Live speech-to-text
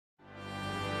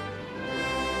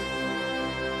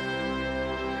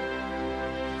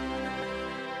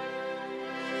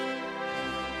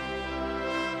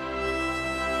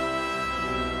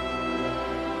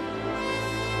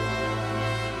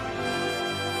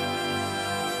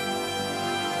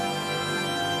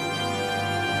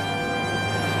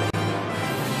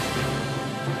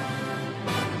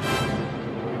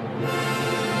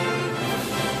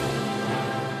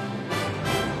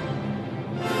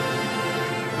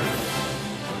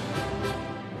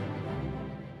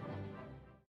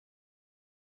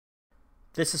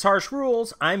This is Harsh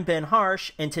Rules, I'm Ben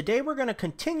Harsh, and today we're going to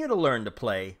continue to learn to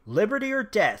play Liberty or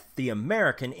Death, the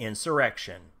American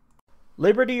Insurrection.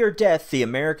 Liberty or Death, the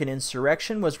American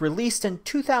Insurrection was released in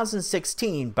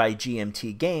 2016 by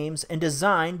GMT Games and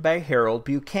designed by Harold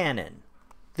Buchanan.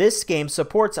 This game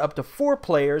supports up to 4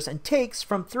 players and takes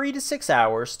from 3 to 6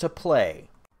 hours to play.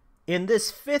 In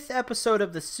this 5th episode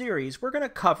of the series, we're going to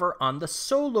cover on the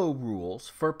solo rules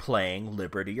for playing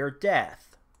Liberty or Death.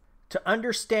 To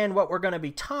understand what we're going to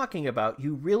be talking about,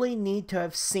 you really need to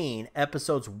have seen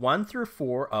episodes 1 through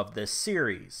 4 of this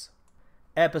series.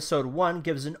 Episode 1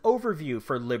 gives an overview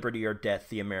for Liberty or Death,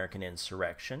 the American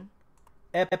Insurrection.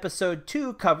 Episode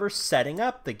 2 covers setting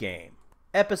up the game.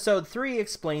 Episode 3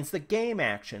 explains the game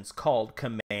actions called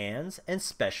commands and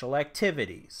special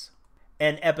activities.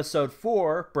 And Episode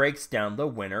 4 breaks down the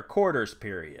winter quarters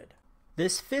period.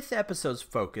 This 5th episode's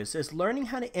focus is learning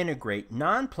how to integrate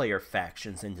non-player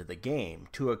factions into the game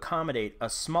to accommodate a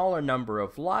smaller number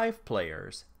of live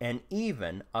players and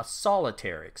even a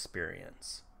solitaire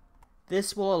experience.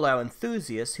 This will allow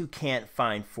enthusiasts who can't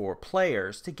find 4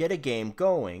 players to get a game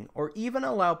going, or even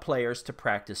allow players to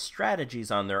practice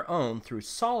strategies on their own through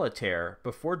solitaire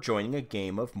before joining a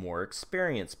game of more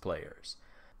experienced players.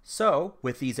 So,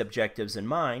 with these objectives in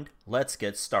mind, let's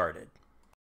get started.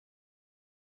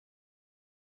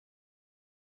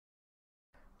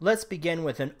 Let's begin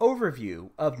with an overview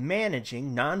of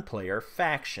managing non-player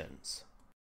factions.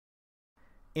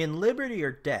 In Liberty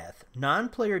or Death,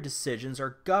 non-player decisions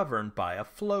are governed by a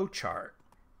flowchart.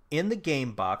 In the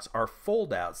game box are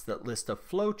foldouts that list a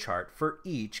flowchart for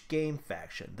each game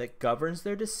faction that governs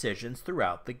their decisions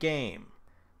throughout the game.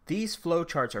 These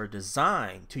flowcharts are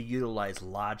designed to utilize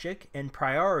logic and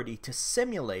priority to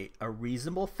simulate a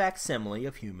reasonable facsimile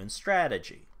of human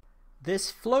strategy.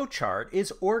 This flowchart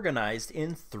is organized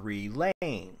in 3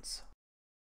 lanes.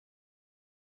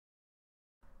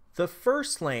 The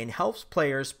first lane helps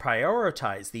players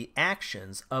prioritize the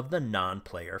actions of the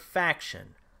non-player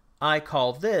faction. I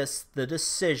call this the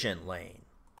decision lane.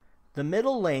 The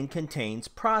middle lane contains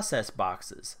process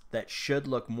boxes that should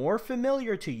look more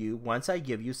familiar to you once I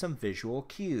give you some visual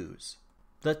cues.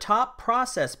 The top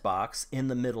process box in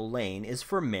the middle lane is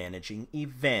for managing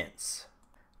events.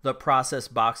 The process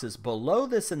boxes below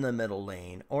this in the middle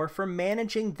lane are for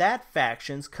managing that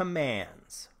faction's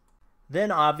commands.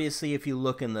 Then obviously if you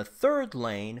look in the third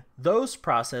lane, those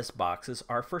process boxes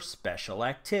are for special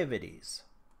activities.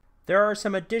 There are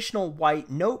some additional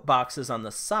white note boxes on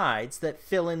the sides that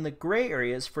fill in the gray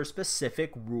areas for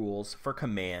specific rules for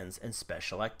commands and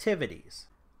special activities.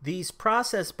 These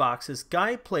process boxes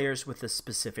guide players with the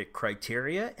specific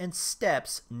criteria and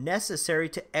steps necessary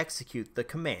to execute the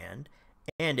command,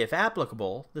 and if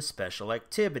applicable, the special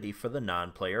activity for the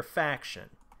non-player faction.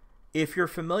 If you're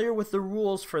familiar with the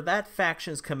rules for that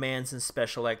faction's commands and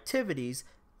special activities,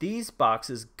 these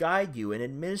boxes guide you in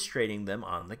administrating them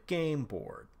on the game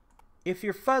board. If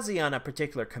you're fuzzy on a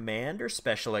particular command or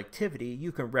special activity,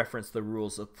 you can reference the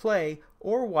rules of play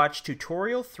or watch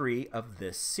tutorial 3 of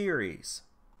this series.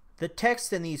 The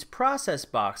text in these process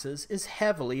boxes is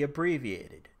heavily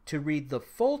abbreviated. To read the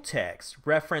full text,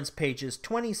 reference pages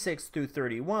 26 through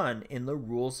 31 in the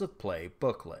Rules of Play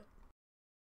booklet.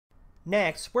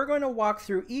 Next, we're going to walk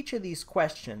through each of these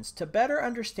questions to better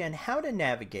understand how to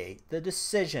navigate the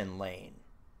decision lane.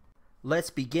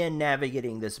 Let's begin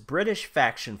navigating this British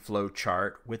faction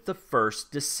flowchart with the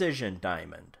first decision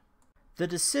diamond. The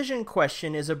decision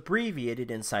question is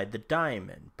abbreviated inside the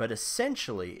diamond, but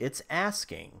essentially it's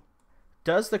asking,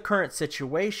 does the current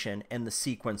situation and the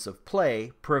sequence of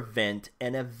play prevent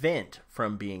an event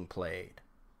from being played?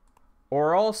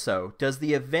 Or also, does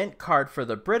the event card for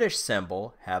the British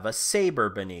symbol have a saber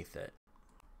beneath it?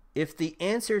 If the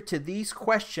answer to these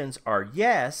questions are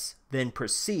yes, then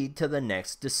proceed to the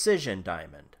next decision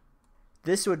diamond.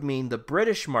 This would mean the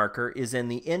British marker is in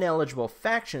the ineligible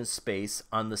faction space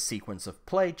on the sequence of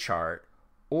play chart,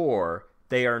 or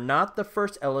they are not the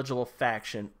first eligible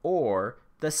faction or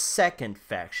the second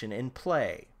faction in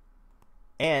play.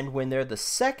 And when they're the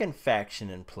second faction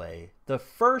in play, the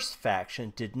first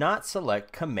faction did not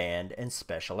select command and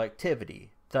special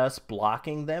activity, thus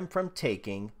blocking them from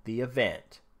taking the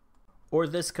event. Or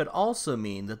this could also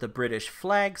mean that the British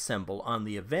flag symbol on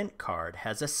the event card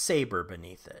has a saber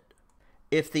beneath it.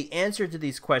 If the answer to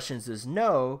these questions is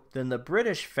no, then the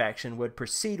British faction would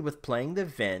proceed with playing the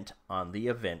event on the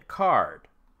event card.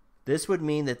 This would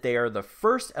mean that they are the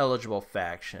first eligible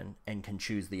faction and can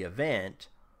choose the event,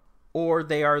 or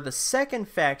they are the second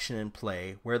faction in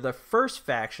play where the first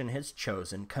faction has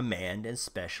chosen command and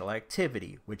special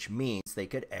activity, which means they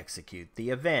could execute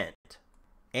the event.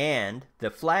 and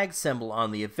the flag symbol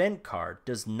on the event card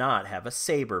does not have a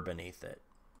saber beneath it.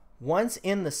 Once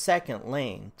in the second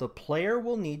lane, the player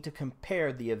will need to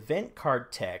compare the event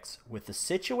card text with the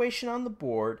situation on the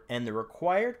board and the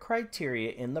required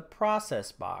criteria in the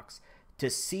process box to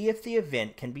see if the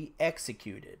event can be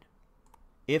executed.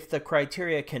 If the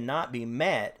criteria cannot be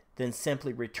met, then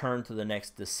simply return to the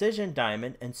next decision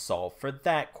diamond and solve for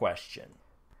that question.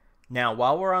 Now,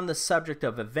 while we're on the subject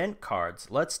of event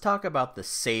cards, let's talk about the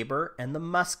saber and the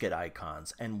musket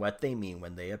icons and what they mean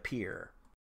when they appear.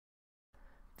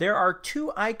 There are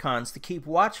two icons to keep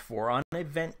watch for on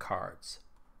event cards.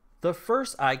 The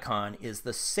first icon is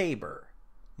the saber.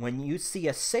 When you see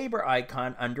a saber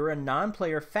icon under a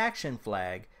non-player faction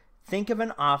flag, think of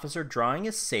an officer drawing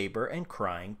a saber and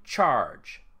crying,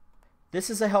 "Charge." This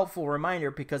is a helpful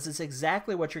reminder because it's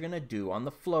exactly what you're going to do on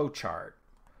the flow chart.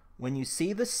 When you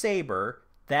see the saber,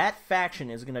 that faction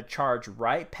is going to charge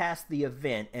right past the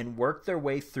event and work their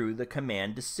way through the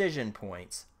command decision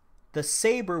points. The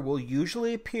saber will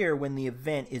usually appear when the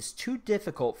event is too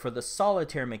difficult for the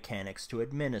solitaire mechanics to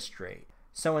administrate.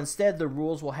 So instead, the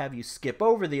rules will have you skip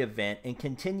over the event and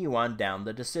continue on down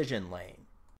the decision lane.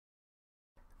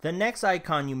 The next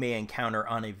icon you may encounter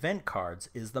on event cards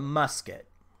is the musket.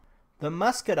 The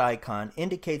musket icon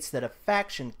indicates that a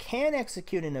faction can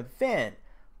execute an event,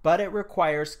 but it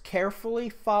requires carefully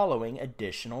following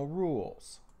additional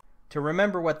rules. To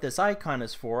remember what this icon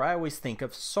is for, I always think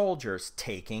of soldiers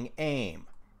taking aim,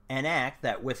 an act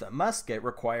that with a musket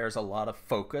requires a lot of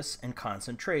focus and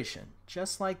concentration,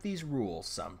 just like these rules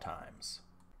sometimes.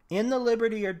 In the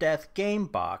Liberty or Death game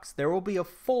box, there will be a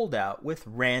foldout with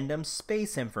random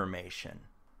space information.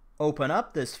 Open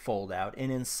up this foldout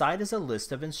and inside is a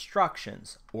list of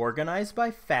instructions, organized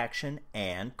by faction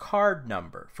and card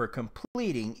number for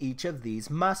completing each of these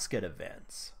musket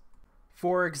events.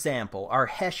 For example, our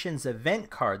Hessian's event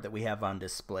card that we have on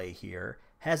display here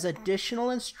has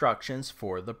additional instructions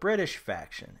for the British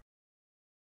faction.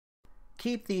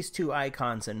 Keep these two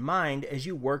icons in mind as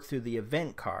you work through the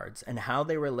event cards and how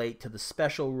they relate to the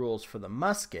special rules for the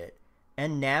musket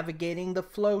and navigating the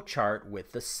flow chart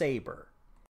with the saber.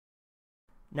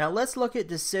 Now let's look at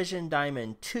Decision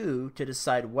Diamond 2 to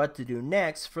decide what to do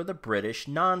next for the British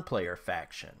non-player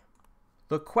faction.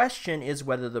 The question is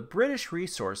whether the British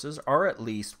resources are at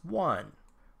least 1.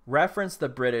 Reference the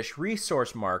British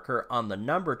resource marker on the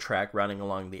number track running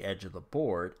along the edge of the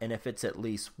board, and if it's at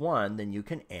least 1, then you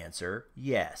can answer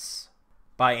yes.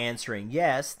 By answering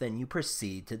yes, then you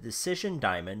proceed to Decision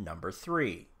Diamond number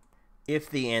 3. If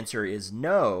the answer is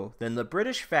no, then the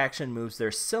British faction moves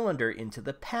their cylinder into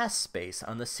the pass space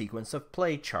on the sequence of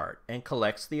play chart and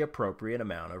collects the appropriate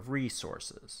amount of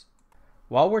resources.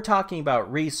 While we're talking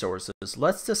about resources,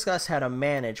 let's discuss how to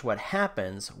manage what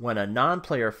happens when a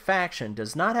non-player faction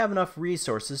does not have enough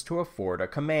resources to afford a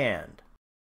command.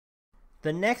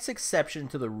 The next exception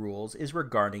to the rules is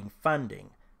regarding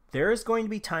funding. There is going to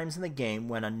be times in the game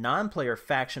when a non-player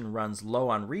faction runs low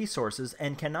on resources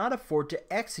and cannot afford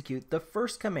to execute the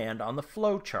first command on the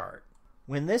flow chart.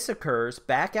 When this occurs,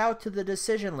 back out to the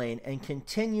decision lane and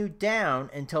continue down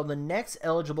until the next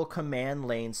eligible command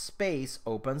lane space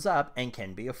opens up and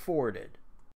can be afforded.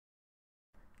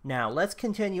 Now let's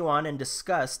continue on and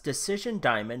discuss Decision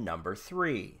Diamond number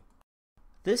 3.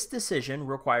 This decision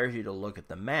requires you to look at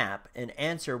the map and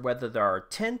answer whether there are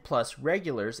 10 plus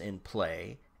regulars in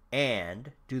play,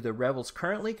 and do the rebels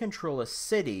currently control a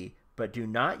city but do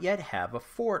not yet have a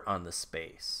fort on the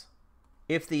space.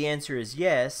 If the answer is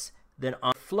yes, then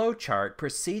on the flowchart,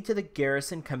 proceed to the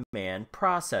Garrison Command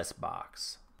process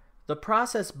box. The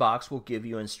process box will give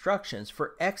you instructions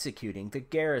for executing the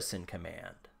Garrison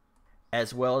Command,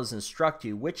 as well as instruct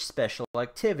you which special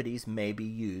activities may be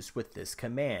used with this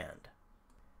command.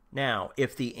 Now,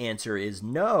 if the answer is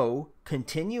no,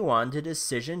 continue on to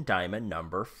Decision Diamond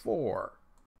number 4.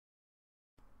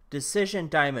 Decision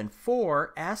Diamond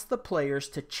 4 asks the players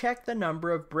to check the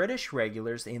number of British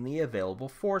regulars in the available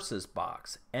forces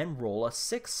box and roll a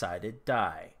 6-sided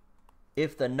die.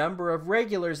 If the number of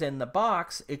regulars in the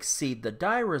box exceed the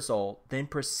die result, then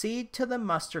proceed to the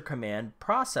Muster Command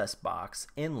process box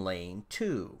in lane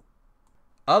 2.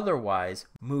 Otherwise,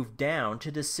 move down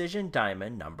to Decision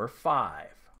Diamond number 5.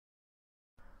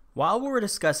 While we're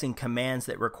discussing commands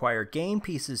that require game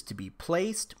pieces to be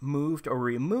placed, moved, or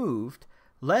removed,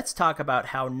 let's talk about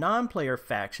how non-player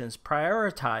factions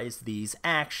prioritize these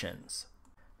actions.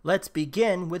 Let's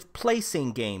begin with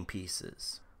placing game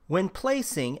pieces. When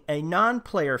placing, a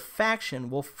non-player faction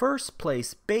will first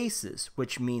place bases,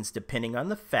 which means depending on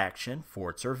the faction,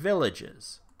 forts or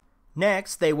villages.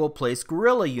 Next, they will place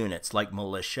guerrilla units like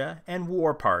militia and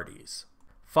war parties.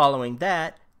 Following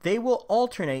that, they will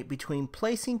alternate between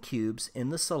placing cubes in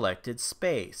the selected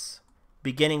space.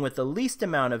 Beginning with the least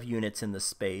amount of units in the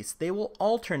space, they will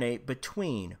alternate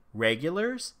between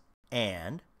regulars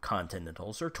and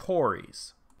continentals or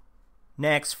Tories.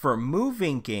 Next, for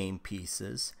moving game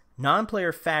pieces,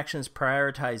 non-player factions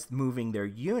prioritize moving their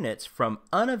units from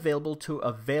unavailable to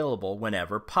available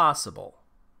whenever possible.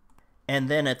 And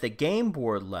then at the game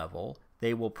board level,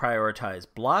 they will prioritize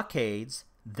blockades,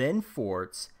 then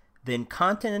forts, then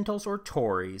continentals or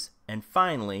Tories, and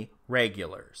finally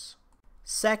regulars.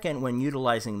 Second, when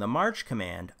utilizing the march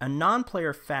command, a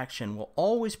non-player faction will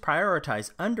always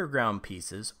prioritize underground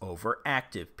pieces over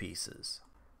active pieces.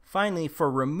 Finally, for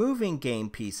removing game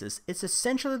pieces, it's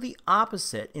essentially the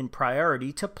opposite in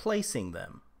priority to placing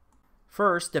them.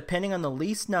 First, depending on the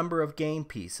least number of game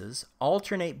pieces,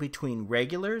 alternate between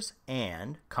regulars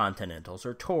and continentals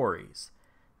or Tories,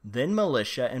 then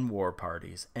militia and war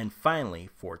parties, and finally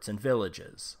forts and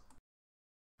villages.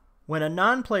 When a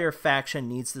non-player faction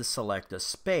needs to select a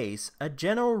space, a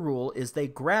general rule is they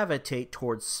gravitate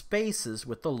towards spaces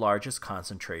with the largest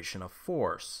concentration of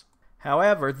force.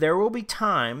 However, there will be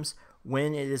times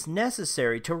when it is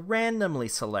necessary to randomly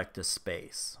select a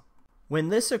space. When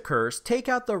this occurs, take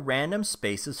out the random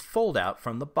spaces foldout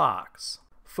from the box.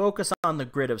 Focus on the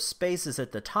grid of spaces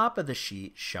at the top of the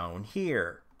sheet shown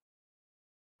here.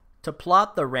 To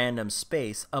plot the random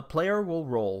space, a player will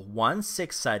roll one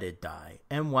 6-sided die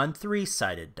and one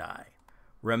 3-sided die.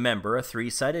 Remember, a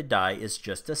 3-sided die is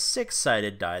just a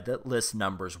 6-sided die that lists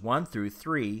numbers 1 through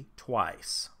 3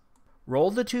 twice.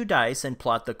 Roll the 2 dice and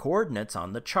plot the coordinates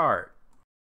on the chart.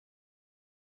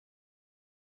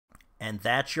 And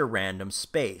that's your random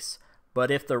space.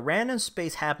 But if the random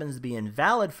space happens to be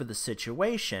invalid for the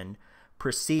situation,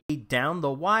 proceed down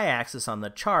the y-axis on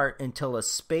the chart until a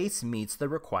space meets the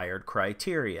required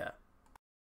criteria.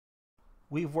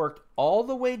 We've worked all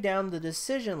the way down the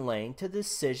decision lane to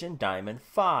decision diamond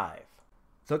 5.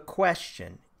 The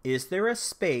question: is there a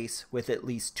space with at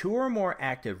least 2 or more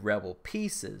active rebel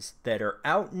pieces that are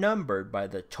outnumbered by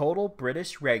the total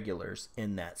British regulars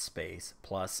in that space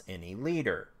plus any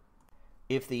leader?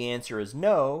 If the answer is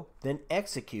no, then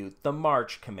execute the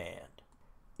march command.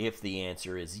 If the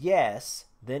answer is yes,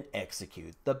 then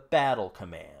execute the battle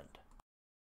command.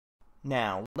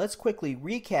 Now, let's quickly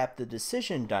recap the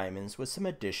decision diamonds with some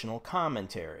additional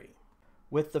commentary.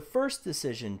 With the first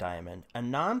decision diamond, a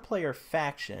non-player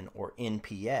faction, or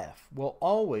NPF, will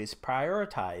always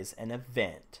prioritize an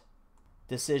event.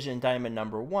 Decision diamond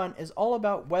number 1 is all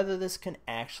about whether this can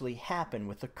actually happen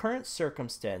with the current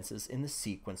circumstances in the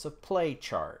sequence of play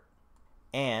chart,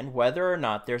 and whether or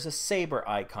not there's a saber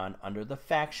icon under the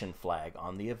faction flag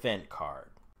on the event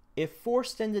card. If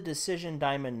forced into decision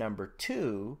diamond number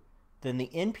 2, then the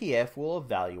NPF will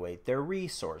evaluate their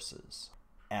resources.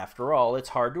 After all, it's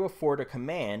hard to afford a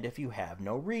command if you have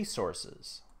no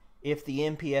resources. If the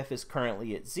NPF is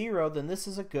currently at 0, then this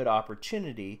is a good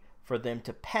opportunity for them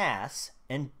to pass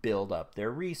and build up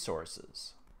their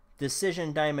resources.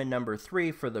 Decision diamond number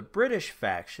 3 for the British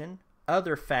faction.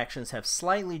 Other factions have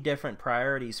slightly different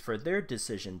priorities for their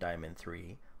decision diamond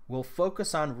 3. Will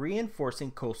focus on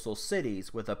reinforcing coastal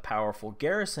cities with a powerful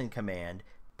garrison command,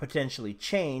 potentially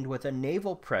chained with a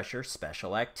naval pressure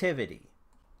special activity.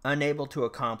 Unable to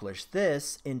accomplish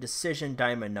this, in decision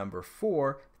diamond number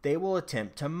 4, they will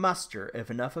attempt to muster if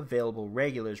enough available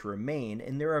regulars remain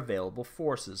in their available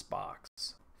forces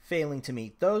box. Failing to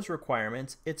meet those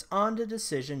requirements, it's on to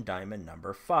decision diamond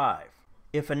number 5.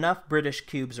 If enough British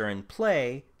cubes are in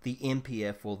play, the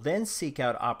NPF will then seek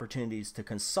out opportunities to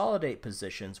consolidate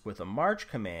positions with a march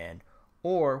command,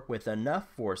 or with enough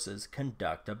forces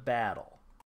conduct a battle.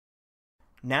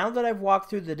 Now that I've walked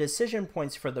through the decision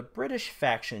points for the British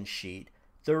faction sheet,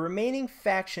 the remaining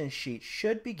faction sheet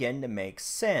should begin to make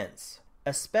sense,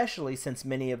 especially since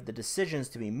many of the decisions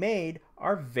to be made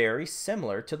are very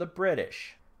similar to the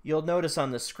British. You'll notice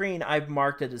on the screen I've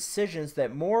marked the decisions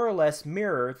that more or less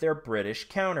mirror their British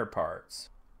counterparts.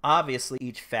 Obviously,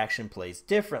 each faction plays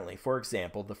differently. For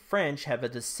example, the French have a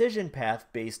decision path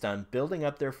based on building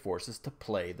up their forces to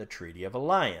play the Treaty of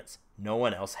Alliance. No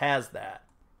one else has that.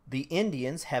 The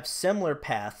Indians have similar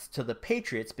paths to the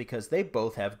Patriots because they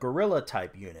both have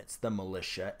guerrilla-type units, the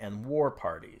militia and war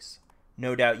parties.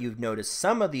 No doubt you've noticed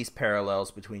some of these parallels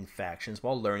between factions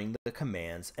while learning the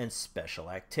commands and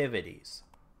special activities.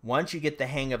 Once you get the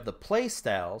hang of the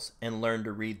playstyles and learn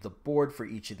to read the board for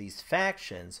each of these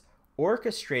factions,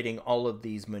 orchestrating all of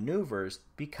these maneuvers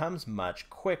becomes much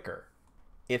quicker.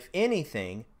 If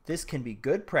anything, this can be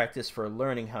good practice for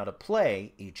learning how to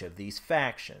play each of these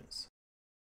factions.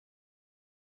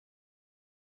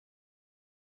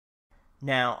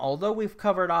 Now, although we've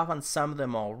covered off on some of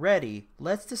them already,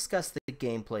 let's discuss the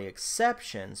gameplay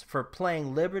exceptions for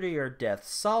playing Liberty or Death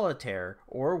Solitaire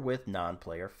or with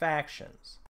non-player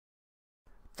factions.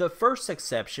 The first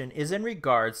exception is in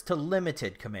regards to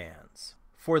limited commands.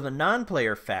 For the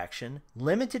non-player faction,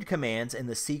 limited commands in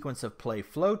the sequence of play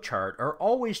flowchart are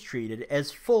always treated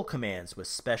as full commands with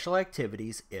special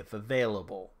activities if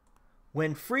available.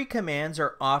 When free commands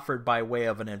are offered by way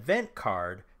of an event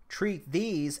card, treat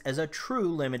these as a true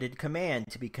limited command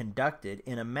to be conducted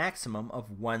in a maximum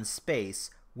of one space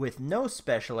with no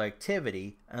special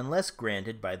activity unless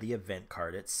granted by the event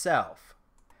card itself.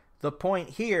 The point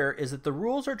here is that the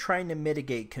rules are trying to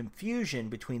mitigate confusion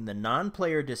between the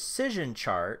non-player decision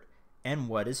chart and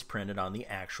what is printed on the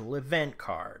actual event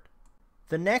card.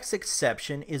 The next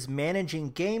exception is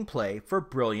managing gameplay for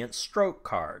brilliant stroke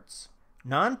cards.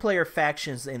 Non-player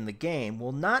factions in the game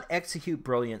will not execute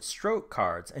brilliant stroke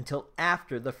cards until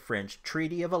after the French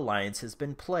Treaty of Alliance has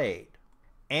been played.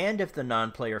 And if the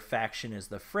non-player faction is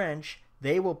the French,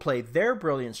 they will play their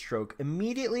brilliant stroke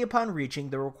immediately upon reaching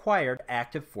the required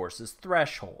active forces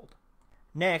threshold.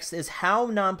 Next is how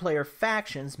non-player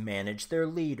factions manage their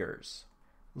leaders.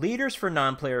 Leaders for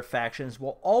non-player factions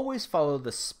will always follow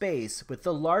the space with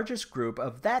the largest group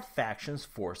of that faction's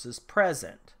forces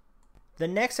present. The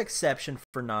next exception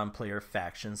for non-player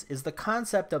factions is the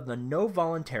concept of the no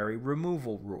voluntary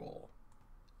removal rule.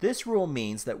 This rule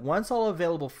means that once all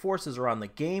available forces are on the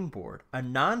game board, a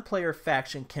non-player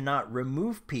faction cannot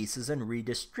remove pieces and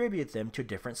redistribute them to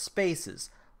different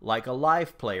spaces, like a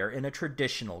live player in a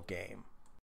traditional game.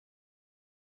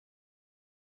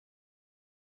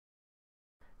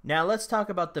 Now let's talk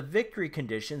about the victory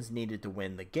conditions needed to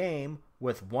win the game,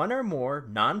 with one or more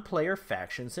non-player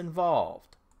factions involved.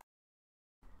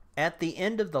 At the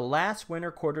end of the last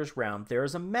winter quarters round, there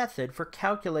is a method for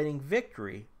calculating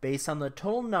victory based on the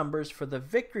total numbers for the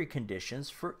victory conditions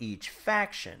for each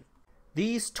faction.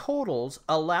 These totals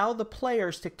allow the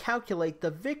players to calculate the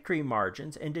victory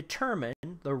margins and determine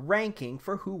the ranking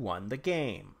for who won the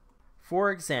game.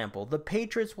 For example, the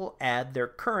Patriots will add their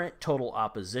current total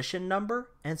opposition number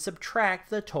and subtract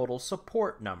the total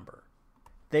support number.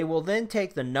 They will then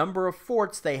take the number of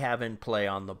forts they have in play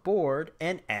on the board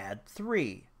and add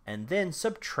 3. And then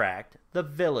subtract the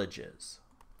villages.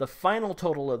 The final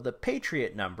total of the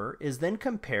Patriot number is then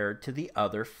compared to the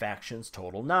other faction's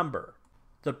total number.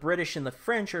 The British and the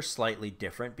French are slightly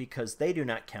different because they do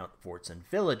not count forts and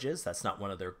villages. That's not one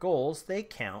of their goals. They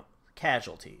count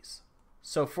casualties.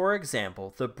 So for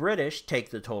example, the British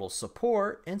take the total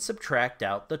support and subtract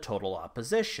out the total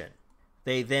opposition.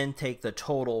 They then take the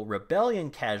total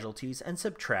rebellion casualties and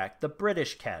subtract the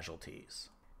British casualties.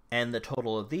 And the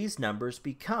total of these numbers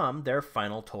become their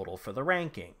final total for the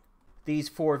ranking. These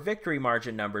 4 victory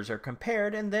margin numbers are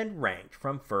compared and then ranked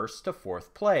from 1st to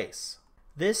 4th place.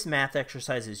 This math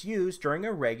exercise is used during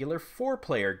a regular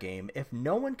 4-player game if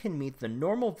no one can meet the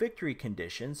normal victory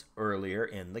conditions earlier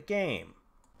in the game.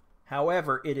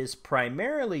 However, it is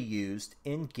primarily used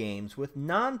in games with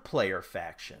non-player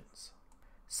factions.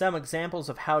 Some examples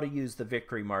of how to use the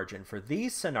victory margin for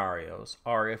these scenarios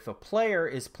are if a player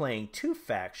is playing 2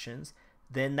 factions,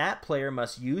 then that player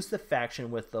must use the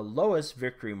faction with the lowest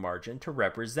victory margin to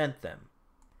represent them.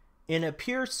 In a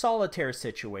pure solitaire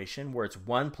situation where it's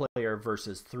 1 player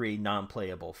versus 3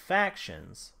 non-playable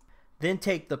factions, then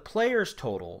take the player's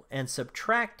total and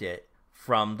subtract it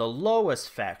from the lowest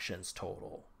faction's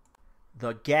total.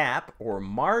 The gap or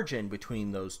margin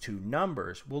between those two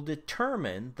numbers will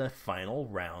determine the final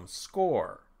round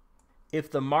score.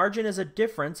 If the margin is a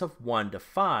difference of 1 to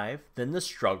 5, then the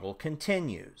struggle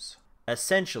continues.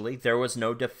 Essentially, there was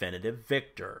no definitive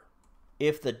victor.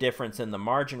 If the difference in the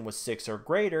margin was 6 or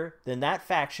greater, then that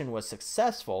faction was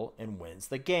successful and wins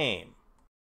the game.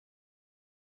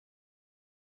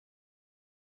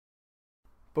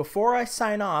 Before I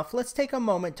sign off, let's take a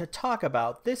moment to talk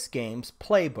about this game's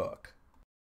playbook.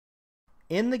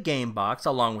 In the game box,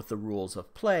 along with the rules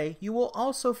of play, you will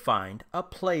also find a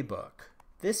playbook.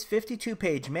 This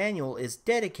 52-page manual is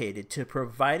dedicated to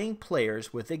providing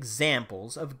players with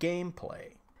examples of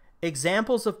gameplay.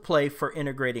 Examples of play for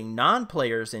integrating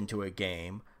non-players into a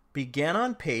game begin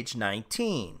on page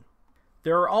 19.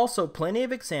 There are also plenty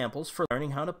of examples for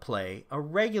learning how to play a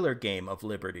regular game of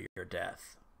Liberty or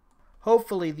Death.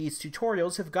 Hopefully these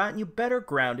tutorials have gotten you better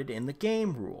grounded in the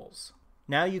game rules.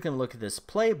 Now you can look at this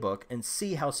playbook and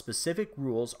see how specific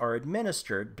rules are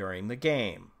administered during the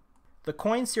game. The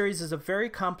Coin series is a very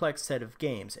complex set of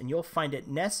games, and you'll find it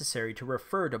necessary to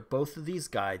refer to both of these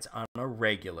guides on a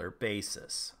regular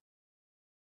basis.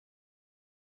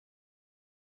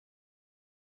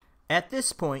 At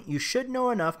this point, you should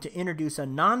know enough to introduce a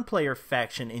non-player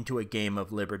faction into a game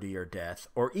of Liberty or Death,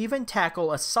 or even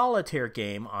tackle a solitaire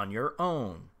game on your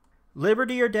own.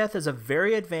 Liberty or Death is a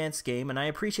very advanced game, and I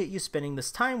appreciate you spending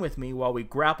this time with me while we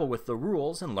grapple with the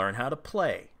rules and learn how to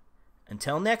play.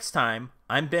 Until next time,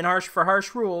 I'm Ben Harsh for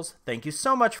Harsh Rules. Thank you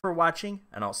so much for watching,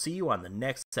 and I'll see you on the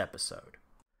next episode.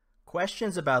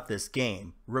 Questions about this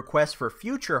game, requests for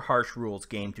future Harsh Rules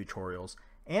game tutorials,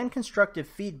 and constructive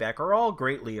feedback are all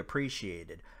greatly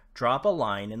appreciated. Drop a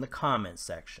line in the comments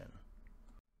section.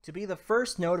 To be the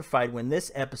first notified when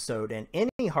this episode and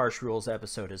any Harsh Rules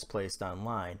episode is placed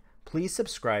online, please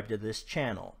subscribe to this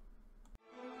channel.